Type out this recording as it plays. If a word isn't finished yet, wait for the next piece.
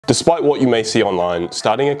Despite what you may see online,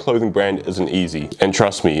 starting a clothing brand isn't easy, and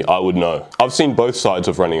trust me, I would know. I've seen both sides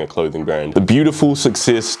of running a clothing brand. The beautiful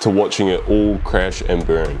success to watching it all crash and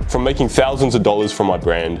burn. From making thousands of dollars from my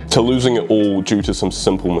brand, to losing it all due to some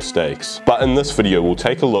simple mistakes. But in this video, we'll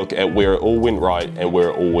take a look at where it all went right and where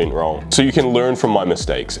it all went wrong, so you can learn from my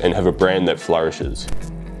mistakes and have a brand that flourishes.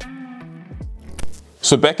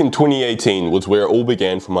 So back in 2018 was where it all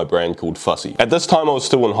began for my brand called Fussy. At this time I was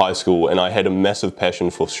still in high school and I had a massive passion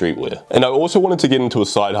for streetwear. And I also wanted to get into a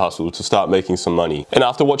side hustle to start making some money. And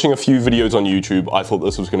after watching a few videos on YouTube, I thought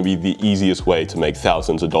this was going to be the easiest way to make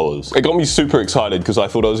thousands of dollars. It got me super excited because I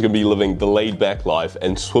thought I was going to be living the laid back life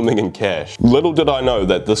and swimming in cash. Little did I know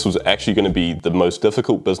that this was actually going to be the most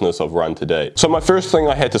difficult business I've run to date. So my first thing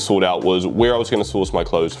I had to sort out was where I was going to source my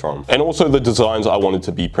clothes from. And also the designs I wanted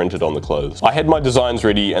to be printed on the clothes. I had my designs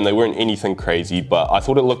ready and they weren't anything crazy, but I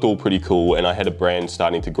thought it looked all pretty cool and I had a brand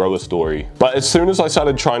starting to grow a story. But as soon as I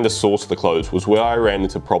started trying to source the clothes was where I ran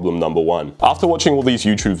into problem number one. After watching all these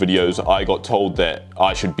YouTube videos, I got told that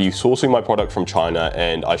I should be sourcing my product from China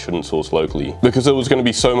and I shouldn't source locally because it was going to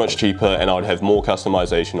be so much cheaper and I would have more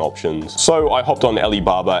customization options. So I hopped on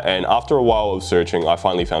Alibaba and after a while of searching, I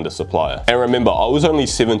finally found a supplier. And remember, I was only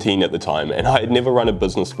 17 at the time and I had never run a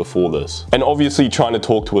business before this. And obviously trying to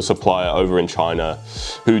talk to a supplier over in China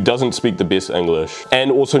who doesn't speak the best English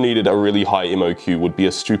and also needed a really high MOQ would be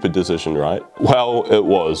a stupid decision, right? Well, it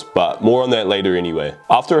was, but more on that later anyway.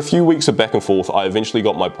 After a few weeks of back and forth, I eventually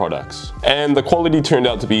got my products. And the quality turned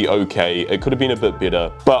out to be okay. It could have been a bit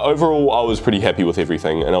better, but overall I was pretty happy with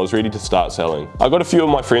everything and I was ready to start selling. I got a few of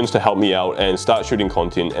my friends to help me out and start shooting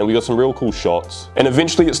content and we got some real cool shots. And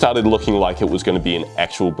eventually it started looking like it was going to be an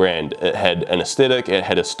actual brand. It had an aesthetic, it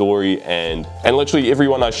had a story, and literally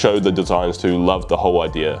everyone I showed the designs to loved the whole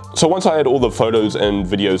idea. So once I had all the photos and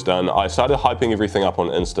videos done, I started hyping everything up on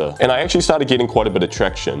Insta. And I actually started getting quite a bit of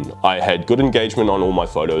traction. I had good engagement on all my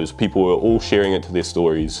photos. People were all sharing it to their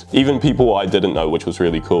stories. Even people I didn't know, which was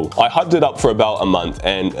really cool. I hyped it up for about a month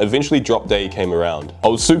and eventually drop day came around. I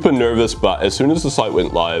was super nervous, but as soon as the site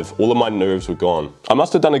went live, all of my nerves were gone. I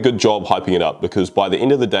must have done a good job hyping it up because by the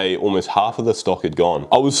end of the day, almost half of the stock had gone.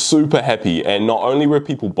 I was super happy and not only were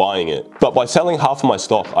people buying it, but by selling half of my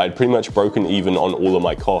stock, I had pretty much broken even on all of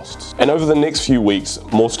my costs. And over the next few weeks,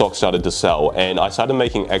 more stock started to sell and I started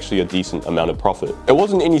making actually a decent amount of profit. It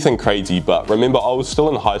wasn't anything crazy, but remember I was still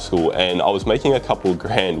in high school and I was making a couple of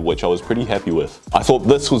grand, which I was pretty happy with. I thought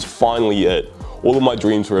this was finally it. All of my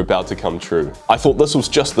dreams were about to come true. I thought this was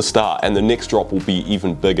just the start and the next drop will be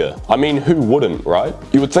even bigger. I mean, who wouldn't, right?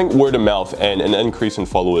 You would think word of mouth and an increase in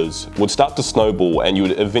followers would start to snowball and you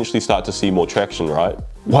would eventually start to see more traction, right?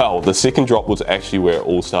 Well, the second drop was actually where it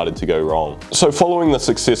all started to go wrong. So following the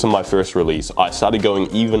success of my first release, I started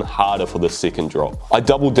going even harder for the second drop. I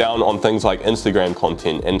doubled down on things like Instagram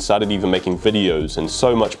content and started even making videos and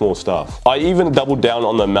so much more stuff. I even doubled down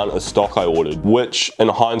on the amount of stock I ordered, which in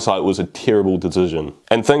hindsight was a terrible decision.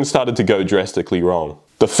 And things started to go drastically wrong.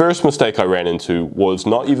 The first mistake I ran into was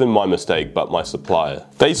not even my mistake, but my supplier.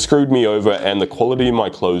 They screwed me over and the quality of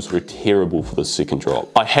my clothes were terrible for the second drop.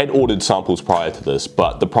 I had ordered samples prior to this,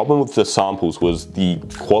 but the problem with the samples was the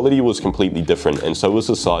quality was completely different and so was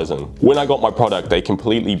the sizing. When I got my product, they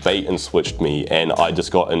completely bait and switched me and I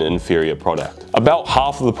just got an inferior product. About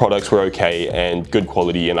half of the products were okay and good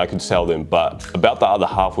quality and I could sell them, but about the other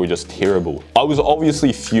half were just terrible. I was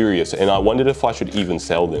obviously furious and I wondered if I should even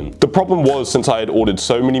sell them. The problem was, since I had ordered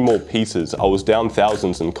so many more pieces, I was down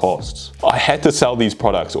thousands in costs. I had to sell these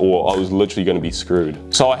products or I was literally going to be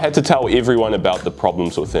screwed. So I had to tell everyone about the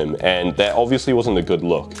problems with them and that obviously wasn't a good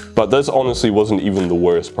look. But this honestly wasn't even the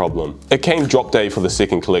worst problem. It came drop day for the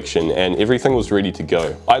second collection and everything was ready to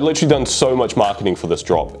go. I'd literally done so much marketing for this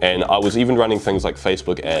drop and I was even running things like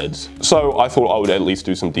Facebook ads. So I thought I would at least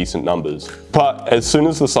do some decent numbers. But as soon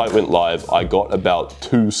as the site went live, I got about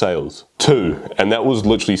 2 sales. 2, and that was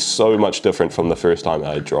literally so much different from the first time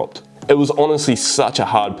I had dropped. It was honestly such a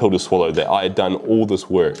hard pill to swallow that I had done all this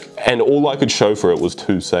work and all I could show for it was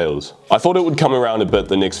 2 sales. I thought it would come around a bit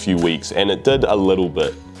the next few weeks and it did a little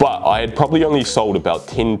bit, but I had probably only sold about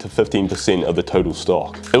 10 to 15% of the total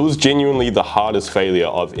stock. It was genuinely the hardest failure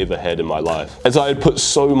I've ever had in my life, as I had put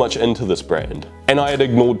so much into this brand. And I had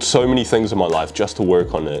ignored so many things in my life just to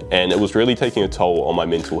work on it, and it was really taking a toll on my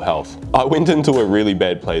mental health. I went into a really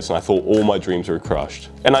bad place and I thought all my dreams were crushed.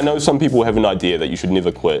 And I know some people have an idea that you should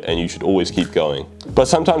never quit and you should always keep going. But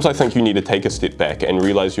sometimes I think you need to take a step back and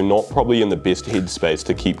realize you're not probably in the best headspace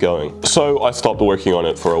to keep going. So I stopped working on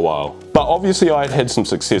it for a while. But obviously I had had some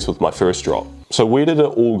success with my first drop. So where did it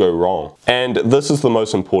all go wrong? And this is the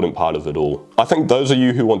most important part of it all. I think those of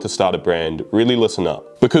you who want to start a brand, really listen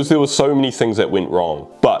up, because there were so many things that went wrong.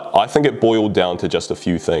 But But I think it boiled down to just a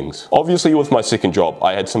few things. Obviously with my second job,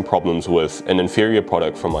 I had some problems with an inferior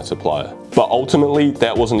product from my supplier. But ultimately,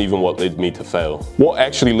 that wasn't even what led me to fail. What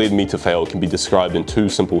actually led me to fail can be described in two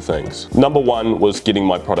simple things. Number one was getting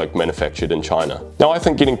my product manufactured in China. Now I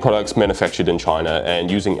think getting products manufactured in China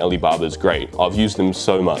and using Alibaba is great. I've used them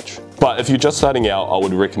so much. But if you're just starting out, I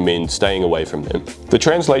would recommend staying away from them. The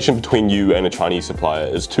translation between you and a Chinese supplier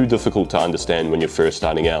is too difficult to understand when you're first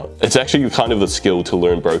starting out. It's actually kind of a skill to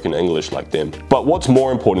learn broken English like them. But what's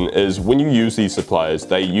more important is when you use these suppliers,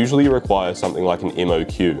 they usually require something like an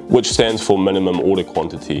MOQ, which stands for minimum order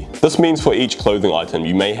quantity. This means for each clothing item,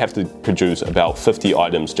 you may have to produce about 50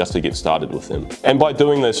 items just to get started with them. And by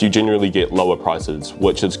doing this, you generally get lower prices,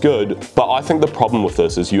 which is good, but I think the problem with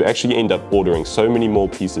this is you actually end up ordering so many more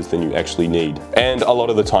pieces than you actually need. And a lot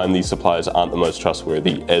of the time, these suppliers aren't the most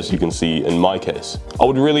trustworthy, as you can see in my case. I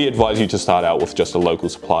would really advise you to start out with just a local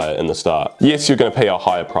supplier in the start. Yes, you're going to pay a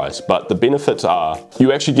higher price, but the benefits are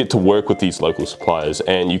you actually get to work with these local suppliers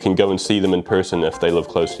and you can go and see them in person if they live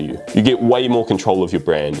close to you. You get way more control of your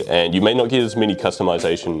brand and you may not get as many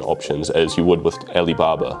customization options as you would with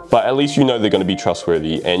Alibaba, but at least you know they're going to be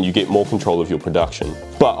trustworthy and you get more control of your production.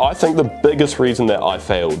 But I think the biggest reason that I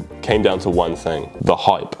failed came down to one thing: the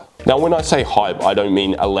hype. Now when I say hype, I don't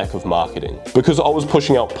mean a lack of marketing, because I was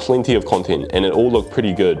pushing out plenty of content and it all looked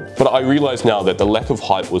pretty good. But I realized now that the lack of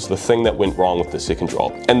hype was the thing that went wrong with the second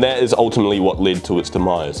drop, and that is ultimately what led to its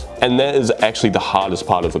demise. And that is actually the hardest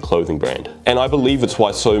part of a clothing brand, and I believe it's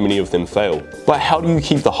why so many of them fail. But how do you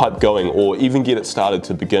keep the hype going or even get it started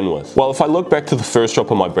to begin with? Well, if I look back to the first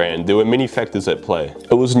drop of my brand, there were many factors at play.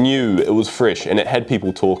 It was new, it was fresh, and it had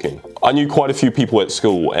people talking. I knew quite a few people at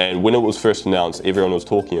school, and when it was first announced, everyone was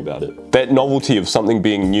talking about it. That novelty of something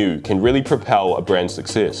being new can really propel a brand's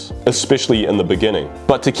success, especially in the beginning.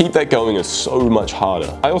 But to keep that going is so much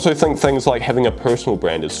harder. I also think things like having a personal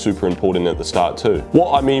brand is super important at the start too.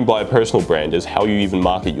 What I mean by a personal brand is how you even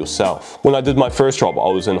market yourself. When I did my first drop,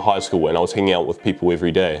 I was in high school and I was hanging out with people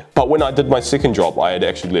every day. But when I did my second drop, I had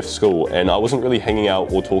actually left school and I wasn't really hanging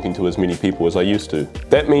out or talking to as many people as I used to.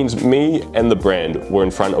 That means me and the brand were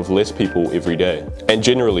in front of less people every day, and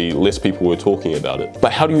generally less people were talking about it.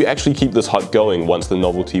 But how do you actually keep this hype going once the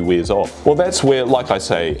novelty wears off? Well, that's where, like I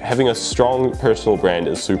say, having a strong personal brand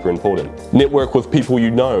is super important. Network with people you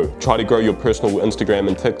know, try to grow your personal Instagram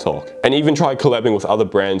and TikTok, and even try collabing with other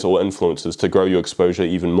brands or influencers to grow your exposure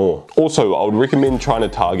even more. Also, I would recommend trying to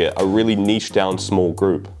target a really niche down small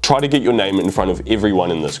group. Try to get your name in front of everyone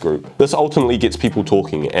in this group. This ultimately gets people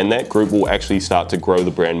talking, and that group will actually start to grow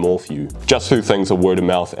the brand more for you, just through things of word of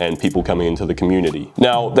mouth and people coming into the community.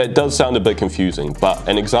 Now, that does sound a bit confusing, but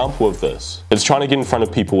an example of this is trying to get in front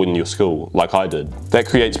of people in your school, like I did. That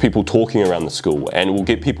creates people talking around the school, and will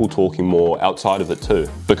get people talking more outside of it too,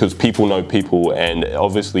 because people know people, and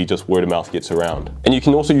obviously just word of mouth gets around. And you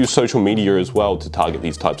can also use social media as well to target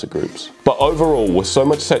these types of groups. But overall, with so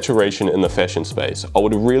much saturation in the fashion space, I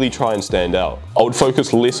would really try and stand out. I would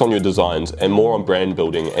focus less on your designs and more on brand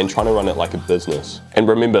building and trying to run it like a business. And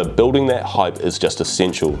remember, building that hype is just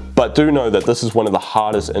essential. But do know that this is one of the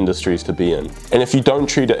hardest industries to be in. And if you don't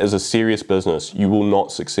treat it as a serious business, you will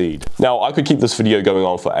not succeed. Now, I could keep this video going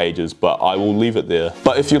on for ages, but I will leave it there.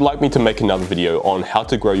 But if you'd like me to make another video on how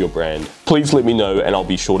to grow your brand, please let me know and I'll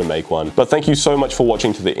be sure to make one. But thank you so much for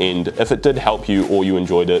watching to the end. If it did help you or you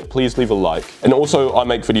enjoyed it, please leave a like. And also, I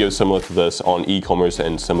make videos similar to this on e-commerce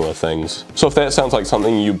and similar things. So if that sounds like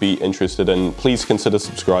something you'd be interested in, please consider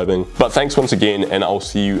subscribing. But thanks once again, and I'll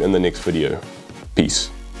see you in the next video.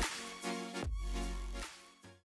 Peace.